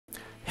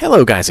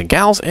Hello guys and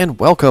gals, and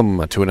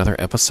welcome to another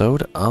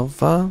episode of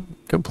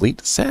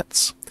Complete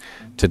Sets.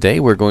 Today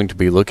we're going to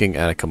be looking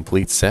at a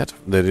complete set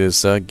that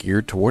is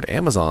geared toward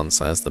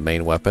Amazons, as the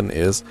main weapon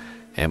is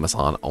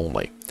Amazon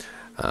only.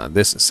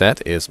 This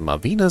set is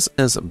Mavina's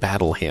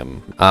Battle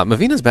Hymn.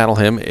 Mavina's Battle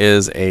Hymn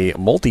is a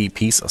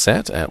multi-piece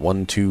set at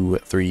 1, 2,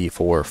 3,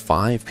 4,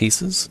 5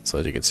 pieces. So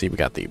as you can see, we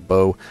got the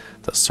bow,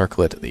 the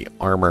circlet, the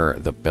armor,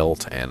 the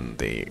belt, and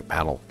the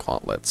battle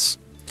gauntlets.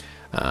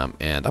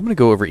 And I'm going to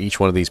go over each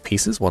one of these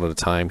pieces one at a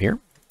time here.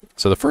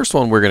 So the first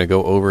one we're going to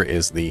go over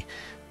is the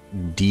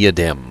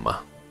diadem.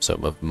 So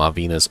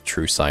Mavina's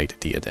True Sight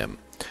diadem.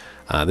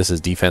 This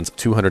is defense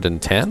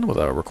 210 with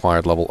a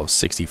required level of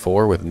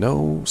 64 with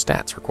no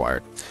stats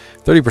required.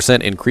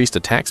 30% increased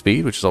attack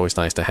speed, which is always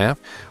nice to have.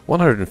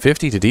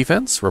 150 to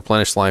defense,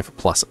 replenish life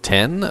plus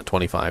 10,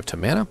 25 to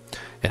mana.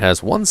 It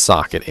has one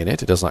socket in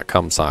it. It does not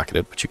come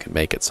socketed, but you can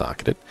make it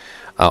socketed.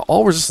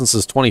 All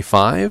resistances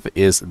 25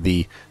 is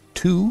the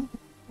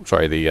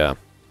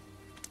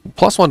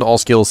plus 1 to all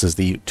skills is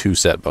the 2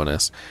 set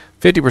bonus.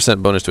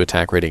 50% bonus to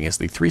attack rating is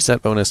the 3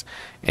 set bonus,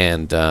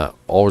 and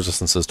all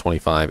resistances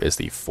 25 is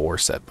the 4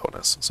 set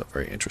bonus. So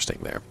very interesting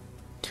there.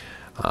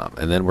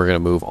 And then we're going to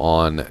move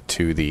on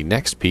to the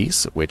next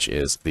piece, which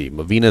is the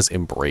Mavina's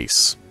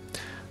Embrace.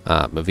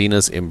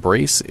 Mavina's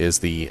Embrace is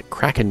the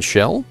Kraken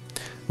Shell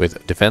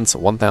with defense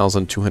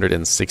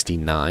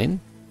 1269.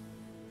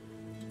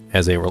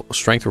 Has a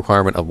strength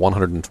requirement of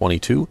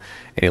 122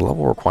 and a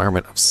level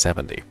requirement of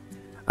 70.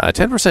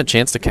 10%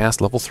 chance to cast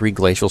level 3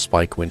 Glacial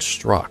Spike when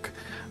struck.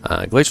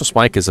 Glacial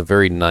Spike is a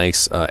very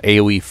nice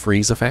AoE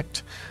freeze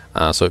effect,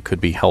 so it could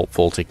be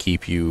helpful to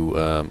keep you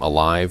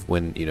alive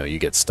when you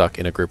get stuck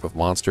in a group of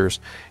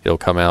monsters. It'll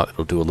come out,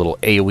 it'll do a little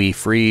AoE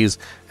freeze,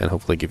 and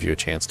hopefully give you a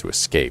chance to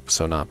escape,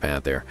 so not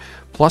bad there.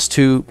 Plus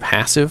 2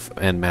 passive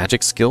and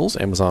magic skills,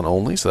 Amazon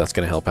only, so that's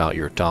going to help out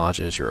your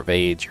dodges, your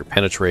evades, your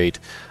penetrate,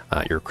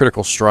 your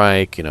critical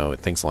strike,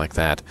 things like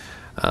that.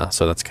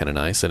 So that's kind of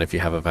nice, and if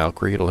you have a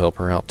Valkyrie, it'll help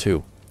her out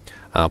too.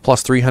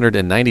 Plus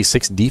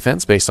 396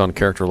 defense based on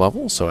character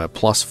level, so at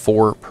plus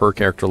 4 per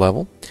character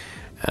level,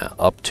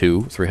 up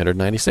to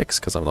 396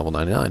 because I'm level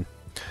 99.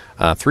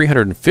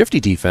 350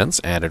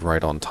 defense added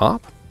right on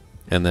top,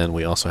 and then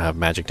we also have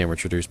magic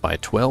damage reduced by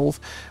 12,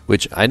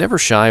 which I never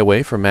shy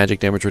away from magic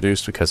damage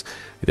reduced because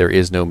there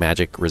is no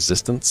magic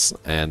resistance,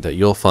 and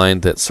you'll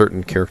find that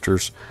certain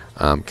characters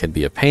can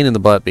be a pain in the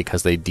butt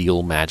because they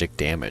deal magic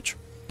damage.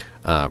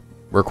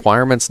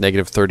 Requirements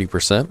negative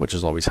 30%, which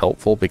is always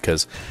helpful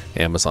because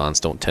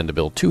Amazons don't tend to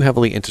build too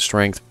heavily into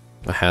strength.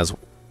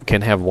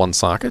 Can have one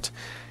socket,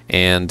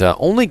 and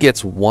only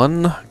gets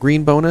 1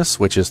 green bonus,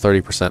 which is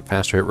 30%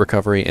 faster hit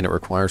recovery, and it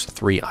requires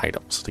 3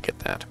 items to get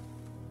that.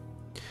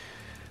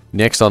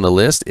 Next on the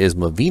list is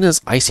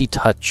Mavina's Icy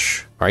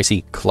Touch, or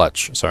Icy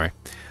Clutch, sorry.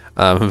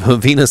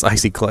 Mavina's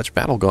Icy Clutch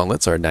Battle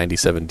Gauntlets are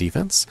 97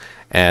 defense,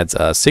 adds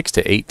 6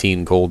 to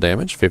 18 cold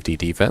damage, 50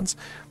 defense,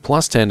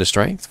 plus 10 to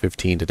strength,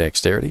 15 to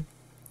dexterity,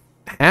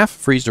 half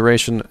freeze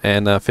duration,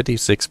 and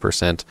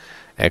 56%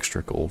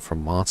 extra gold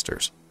from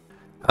monsters.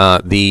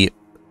 The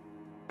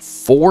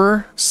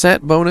 4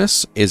 set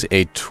bonus is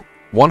a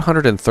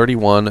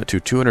 131 to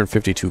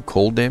 252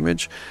 cold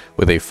damage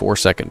with a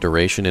 4-second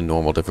duration in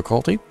normal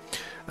difficulty.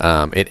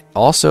 It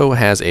also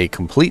has a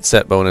complete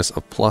set bonus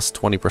of plus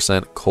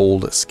 20%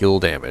 cold skill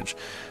damage.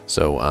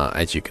 So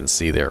as you can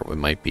see there, we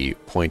might be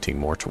pointing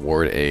more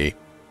toward a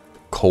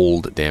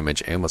cold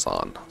damage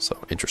Amazon. So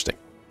interesting.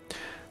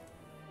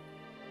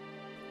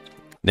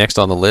 Next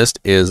on the list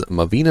is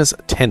Mavina's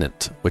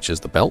Tenet, which is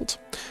the belt,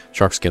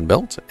 Sharkskin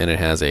belt, and it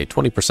has a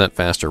 20%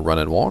 faster run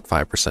and walk,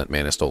 5%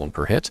 mana stolen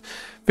per hit,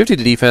 50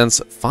 to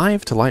defense,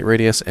 5 to light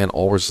radius, and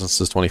all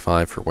resistances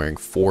 25 for wearing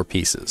 4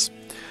 pieces.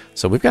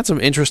 So we've got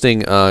some interesting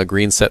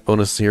green set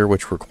bonuses here,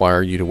 which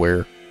require you to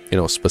wear,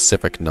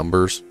 specific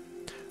numbers.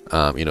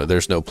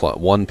 There's no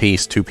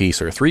 1-piece, 2-piece,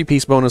 or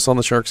 3-piece bonus on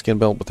the Sharkskin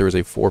belt, but there is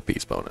a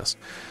 4-piece bonus.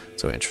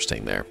 So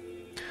interesting there.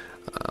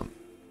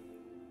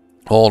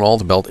 All in all,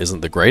 the belt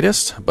isn't the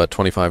greatest, but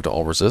 25 to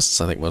all resists,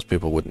 I think most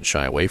people wouldn't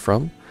shy away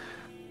from.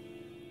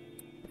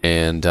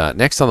 And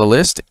next on the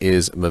list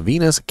is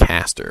Mavina's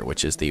Caster,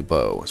 which is the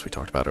bow, as we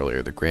talked about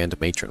earlier, the Grand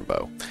Matron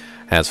bow.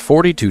 Has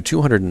 40 to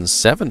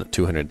 207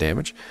 200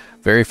 damage,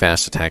 very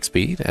fast attack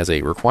speed, has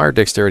a required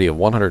dexterity of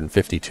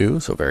 152,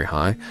 so very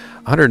high,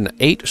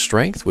 108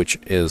 strength, which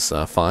is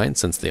fine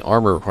since the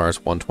armor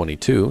requires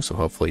 122, so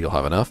hopefully you'll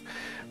have enough.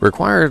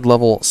 Required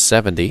level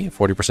 70,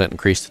 40%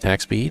 increased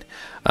attack speed.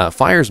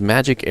 Fires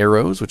magic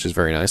arrows, which is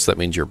very nice. So that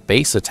means your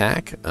base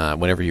attack,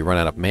 whenever you run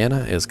out of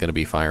mana, is going to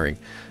be firing,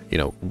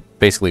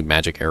 basically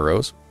magic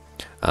arrows.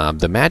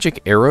 The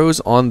magic arrows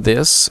on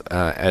this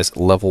as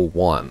level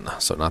 1,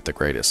 so not the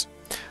greatest.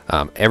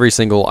 Every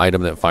single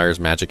item that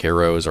fires magic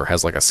arrows or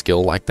has like a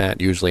skill like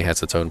that usually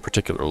has its own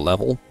particular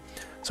level.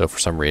 So for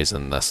some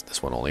reason,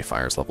 this one only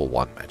fires level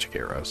 1 magic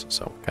arrows,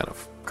 so kind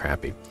of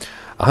crappy.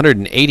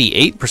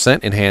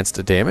 188%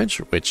 enhanced damage,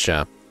 which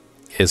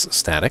is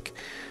static.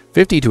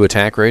 50 to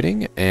attack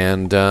rating,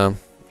 and you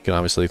can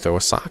obviously throw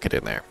a socket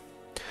in there.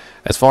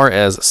 As far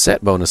as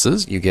set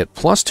bonuses, you get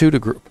 +2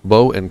 to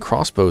bow and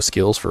crossbow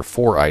skills for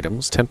 4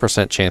 items,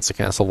 10% chance to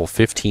cast level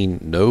 15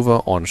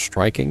 Nova on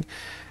striking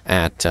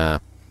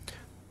at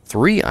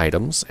 3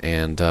 items,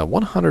 and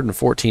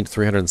 114 to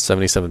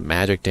 377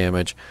 magic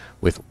damage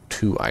with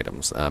 2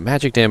 items.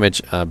 Magic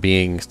damage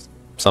being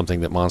something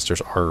that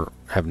monsters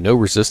have no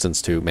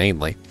resistance to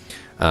mainly.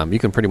 You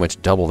can pretty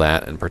much double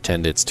that and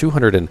pretend it's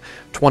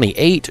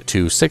 228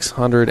 to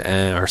 600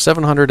 or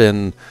 700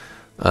 and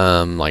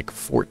like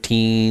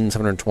 14,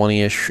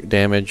 720-ish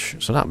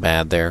damage, so not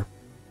bad there.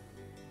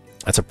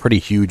 That's a pretty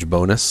huge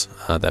bonus,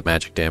 that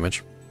magic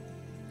damage.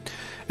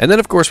 And then,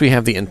 of course, we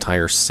have the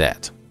entire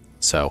set.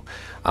 So,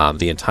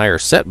 the entire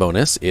set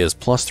bonus is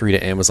 +3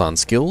 to Amazon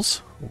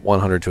skills,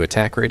 100 to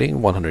attack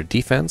rating, 100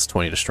 defense,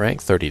 20 to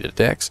strength, 30 to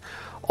dex,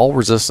 all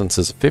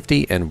resistances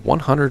 50, and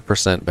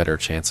 100% better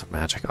chance of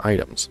magic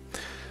items.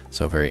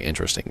 So very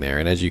interesting there.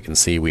 And as you can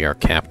see, we are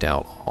capped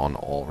out on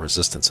all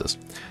resistances.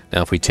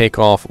 Now, if we take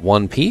off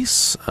one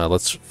piece,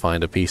 let's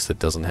find a piece that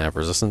doesn't have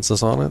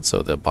resistances on it.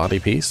 So the body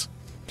piece,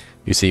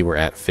 you see we're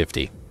at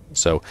 50.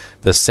 So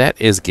the set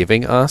is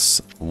giving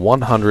us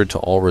 100 to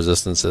all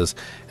resistances,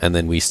 and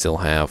then we still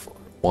have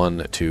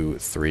 1, 2,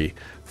 3,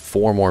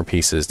 4 more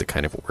pieces to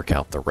kind of work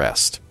out the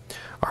rest.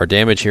 Our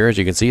damage here, as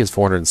you can see, is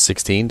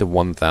 416 to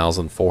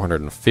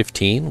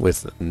 1,415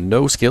 with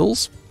no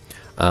skills.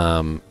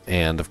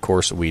 And of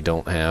course, we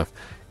don't have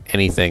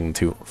anything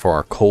for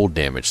our cold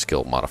damage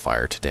skill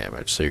modifier to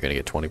damage. So you're going to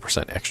get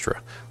 20%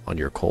 extra on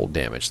your cold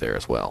damage there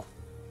as well.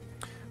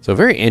 So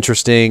very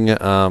interesting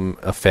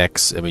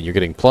effects. I mean, you're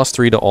getting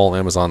 +3 to all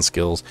Amazon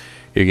skills.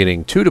 You're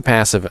getting 2 to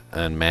passive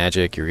and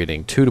magic. You're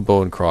getting 2 to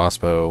bow and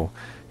crossbow.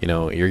 You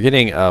know, you're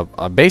getting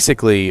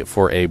basically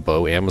for a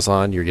bow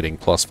Amazon, you're getting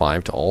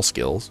 +5 to all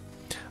skills.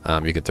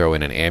 You could throw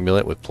in an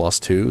amulet with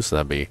 +2, so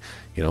that'd be,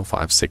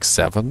 5, 6,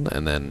 7,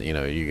 and then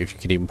you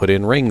could even put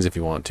in rings if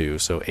you want to,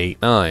 so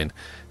 8, 9,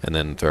 and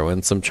then throw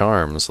in some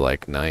charms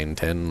like 9,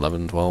 10,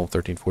 11, 12,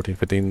 13, 14,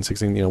 15,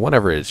 16,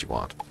 whatever it is you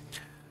want.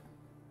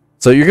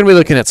 So you're going to be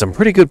looking at some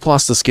pretty good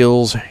plus to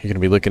skills. You're going to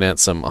be looking at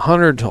some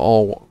 100 to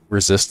all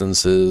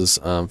resistances,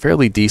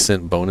 fairly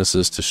decent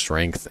bonuses to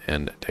strength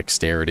and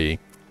dexterity.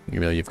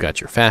 You've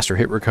got your faster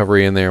hit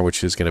recovery in there,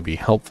 which is going to be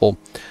helpful.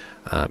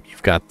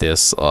 You've got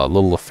this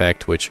little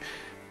effect which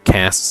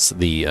casts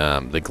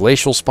the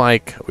glacial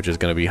spike, which is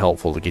going to be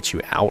helpful to get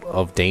you out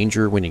of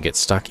danger when you get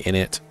stuck in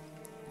it.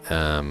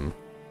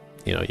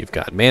 You've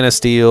got mana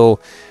steal.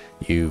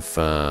 You've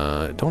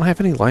don't have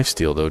any life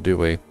steal though, do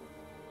we? I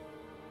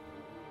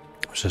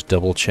was just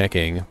double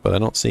checking, but I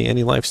don't see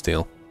any life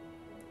steal.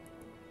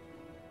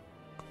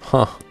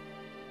 Huh.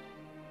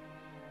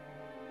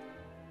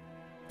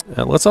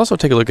 Let's also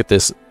take a look at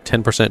this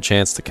 10%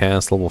 chance to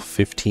cast level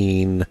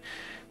 15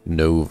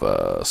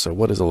 Nova. So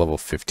what is a level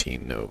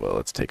 15 Nova?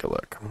 Let's take a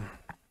look.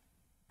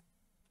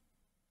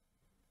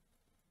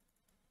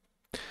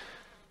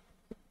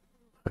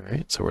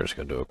 Alright, so we're just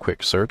going to do a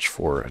quick search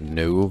for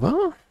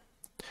Nova.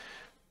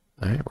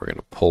 Alright, we're going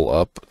to pull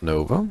up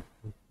Nova.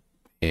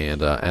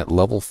 And at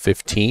level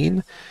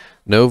 15,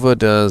 Nova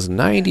does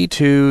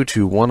 92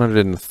 to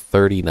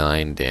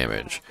 139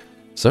 damage.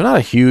 So not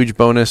a huge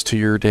bonus to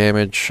your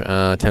damage,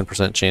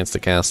 10% chance to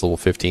cast level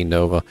 15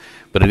 Nova,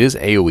 but it is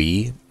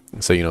AoE.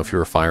 So, if you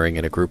were firing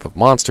in a group of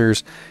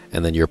monsters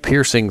and then you're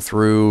piercing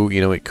through,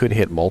 it could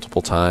hit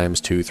multiple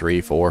times, 2, 3,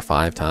 4,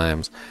 5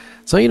 times.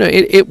 So,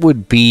 it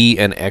would be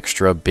an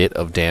extra bit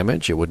of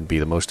damage. It wouldn't be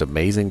the most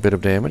amazing bit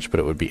of damage, but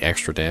it would be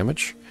extra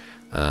damage.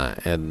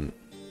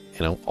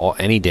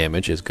 Any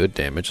damage is good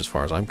damage as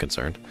far as I'm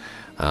concerned,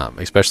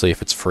 especially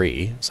if it's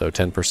free. So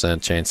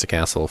 10% chance to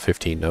cast level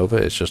 15 Nova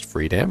is just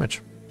free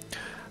damage.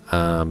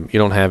 You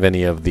don't have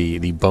any of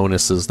the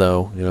bonuses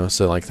though,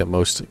 so like that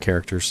most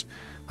characters,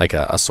 like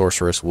a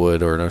sorceress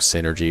would, or no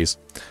synergies.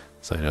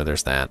 So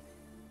there's that.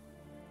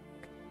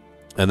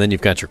 And then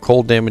you've got your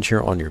cold damage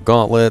here on your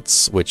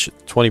gauntlets, which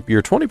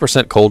your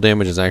 20% cold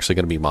damage is actually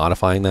going to be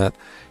modifying that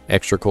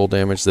extra cold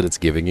damage that it's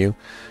giving you.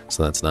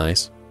 So that's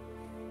nice.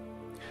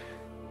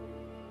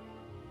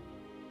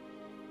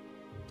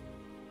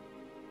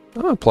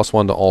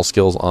 +1 to all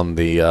skills on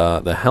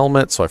the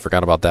helmet, so I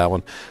forgot about that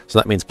one. So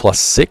that means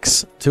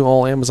 +6 to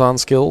all Amazon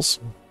skills.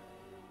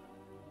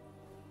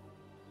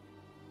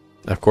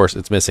 Of course,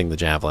 it's missing the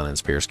javelin and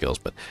spear skills,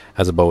 but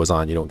as a bow is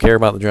on, you don't care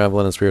about the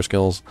javelin and spear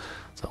skills.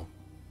 So,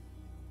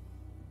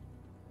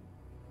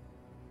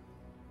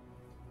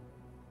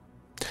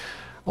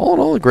 all in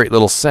all, a great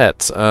little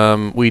set.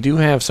 We do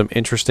have some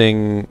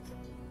interesting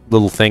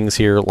little things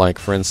here, like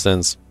for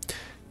instance,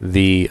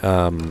 the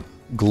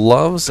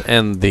gloves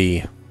and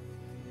the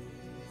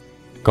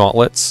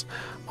gauntlets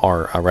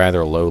are a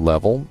rather low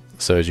level.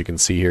 So as you can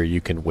see here,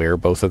 you can wear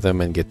both of them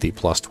and get the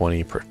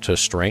 +20 to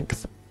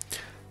strength.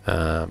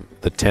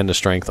 The 10 to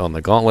strength on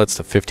the gauntlets,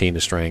 the 15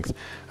 to strength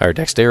or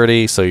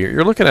dexterity. So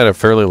you're looking at a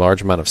fairly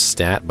large amount of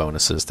stat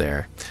bonuses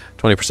there.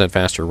 20%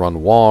 faster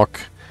run walk.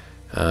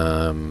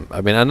 I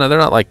mean, I know they're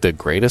not like the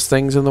greatest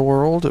things in the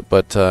world,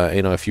 but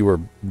if you were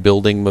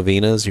building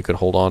Mavinas, you could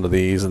hold on to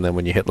these, and then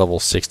when you hit level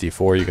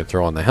 64, you can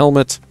throw on the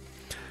helmet.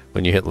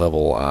 when you hit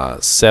level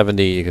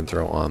 70, you can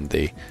throw on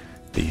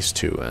these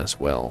two as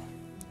well.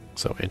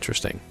 So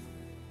interesting.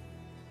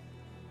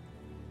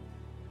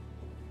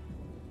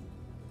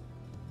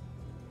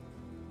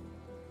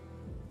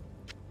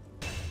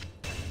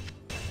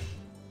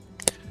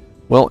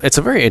 Well, it's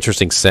a very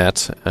interesting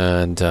set,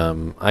 and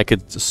I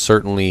could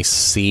certainly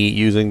see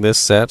using this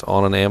set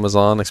on an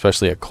Amazon,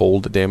 especially a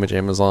cold damage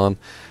Amazon,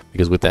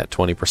 because with that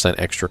 20%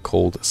 extra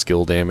cold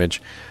skill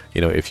damage,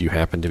 you know, if you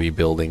happen to be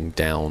building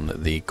down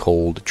the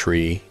cold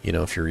tree, you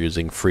know, if you're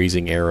using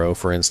freezing arrow,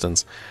 for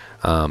instance,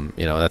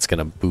 you know, that's going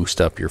to boost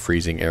up your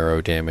freezing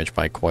arrow damage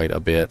by quite a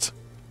bit.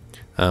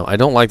 I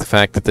don't like the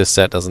fact that this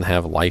set doesn't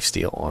have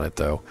lifesteal on it,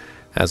 though.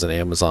 As an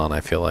Amazon, I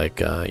feel like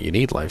you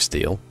need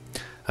lifesteal.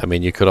 I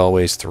mean, you could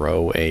always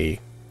throw a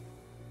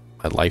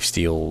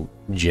lifesteal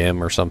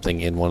gem or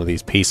something in one of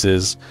these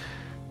pieces,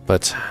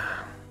 but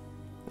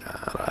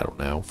I don't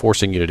know.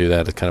 Forcing you to do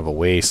that is kind of a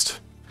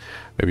waste.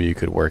 Maybe you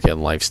could work in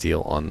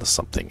lifesteal on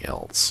something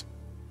else.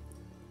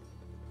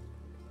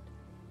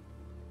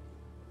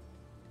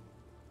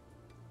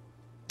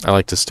 I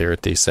like to stare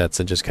at these sets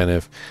and just kind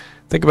of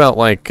think about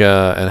like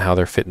and how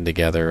they're fitting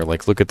together.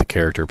 Like look at the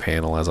character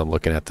panel as I'm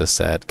looking at this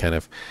set. Kind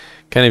of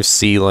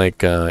see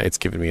like it's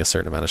giving me a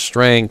certain amount of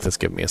strength. It's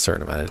giving me a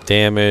certain amount of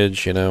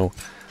damage. You know,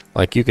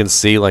 like you can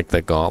see like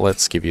the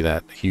gauntlets give you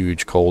that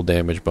huge cold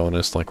damage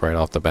bonus like right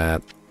off the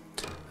bat.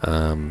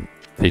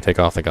 If you take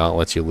off the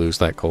gauntlets, you lose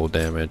that cold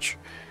damage.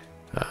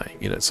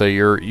 You know, so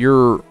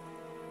you're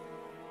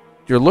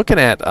looking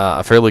at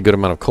a fairly good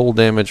amount of cold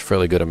damage,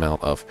 fairly good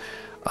amount of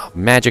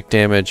magic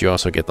damage. You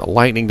also get the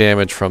lightning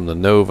damage from the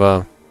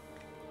Nova.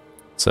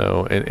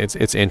 So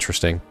it's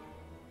interesting.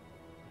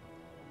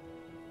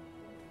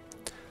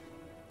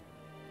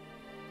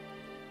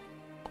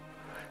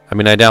 I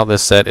mean, I doubt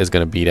this set is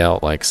going to beat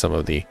out like some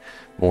of the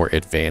more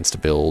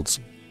advanced builds.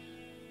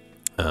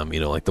 You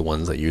know, like the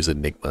ones that use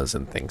enigmas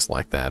and things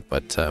like that.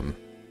 But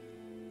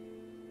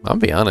I'll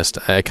be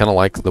honest, I kind of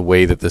like the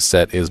way that this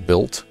set is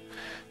built.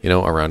 You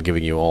know, around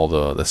giving you all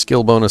the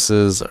skill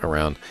bonuses,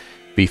 around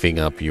beefing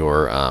up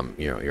your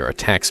you know, your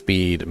attack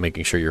speed,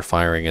 making sure you're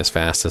firing as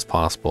fast as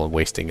possible and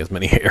wasting as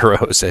many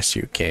arrows as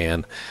you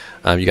can.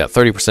 You got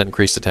 30%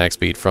 increased attack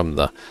speed from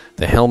the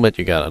helmet.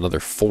 You got another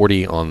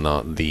 40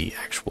 on the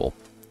actual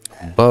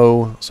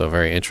bow, so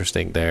very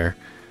interesting there.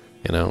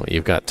 You know,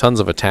 you've got tons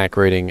of attack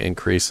rating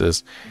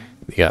increases.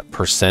 You got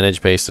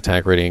percentage-based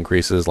attack rating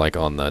increases, like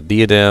on the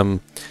diadem.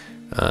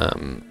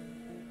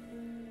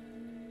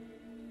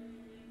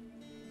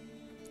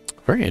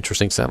 Very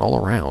interesting set all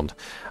around.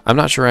 I'm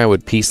not sure I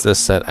would piece this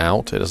set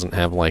out. It doesn't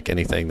have like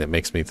anything that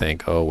makes me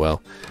think, oh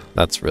well,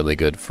 that's really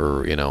good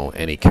for, you know,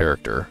 any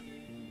character.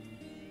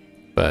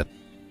 But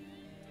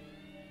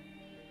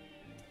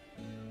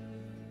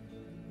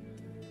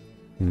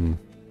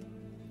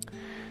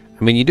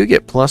I mean, you do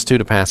get +2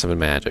 to passive and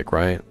magic,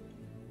 right?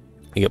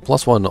 You get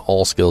 +1 to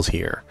all skills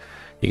here.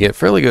 You get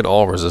fairly good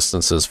all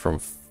resistances from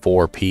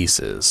 4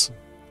 pieces.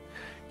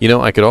 You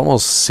know, I could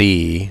almost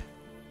see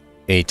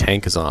a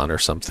Tankazon or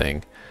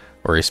something,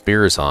 or a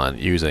Spearazon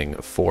using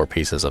 4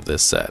 pieces of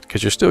this set,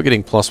 because you're still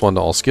getting +1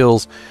 to all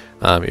skills.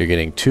 You're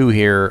getting 2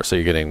 here, so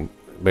you're getting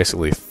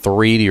basically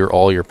 3 to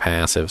all your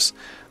passives.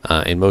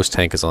 And most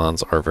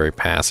Tankazons are very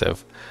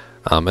passive.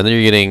 And then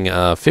you're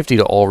getting 50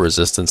 to all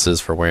resistances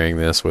for wearing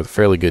this with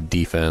fairly good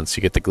defense.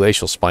 You get the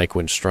Glacial Spike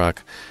when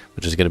struck,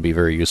 which is going to be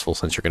very useful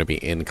since you're going to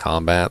be in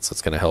combat, so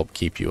it's going to help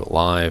keep you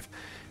alive.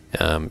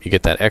 You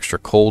get that extra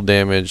cold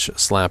damage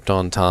slapped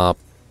on top.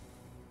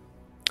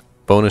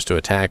 Bonus to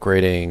attack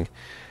rating.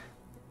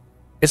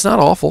 It's not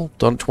awful.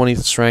 Done 20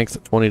 to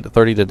strength, 20 to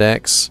 30 to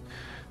dex.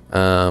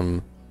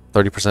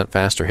 30%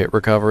 faster hit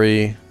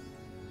recovery.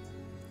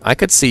 I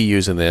could see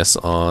using this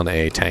on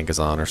a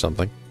Tankazon or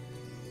something.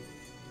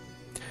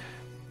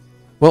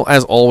 Well,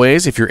 as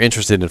always, if you're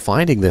interested in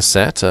finding this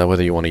set,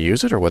 whether you want to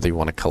use it or whether you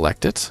want to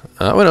collect it,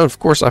 well, of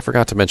course, I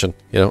forgot to mention,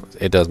 you know,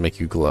 it does make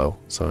you glow.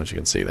 So as you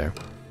can see there,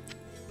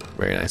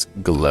 very nice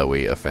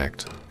glowy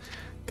effect.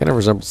 Kind of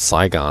resembles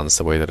Saigon's,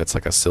 the way that it's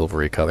like a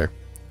silvery color.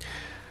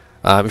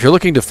 If you're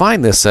looking to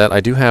find this set, I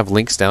do have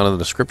links down in the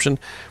description,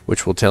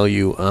 which will tell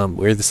you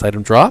where this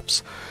item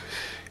drops.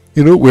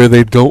 You know, where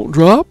they don't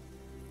drop.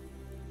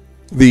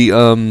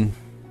 The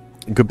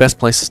good best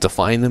places to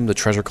find them, the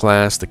treasure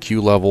class, the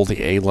Q level,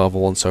 the A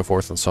level, and so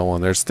forth and so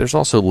on. There's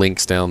also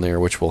links down there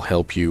which will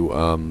help you,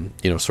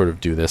 you know, sort of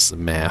do this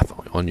math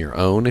on your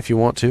own if you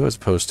want to, as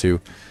opposed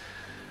to,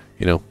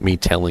 you know, me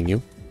telling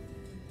you.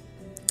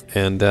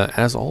 And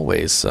as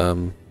always,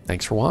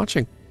 thanks for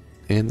watching,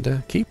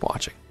 and keep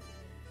watching.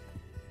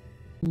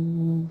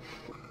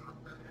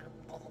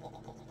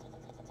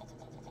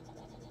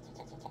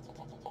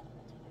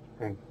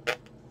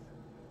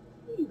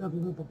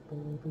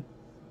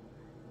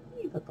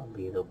 Got a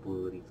little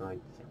booty, don't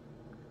you?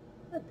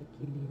 Got a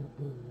little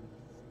booty.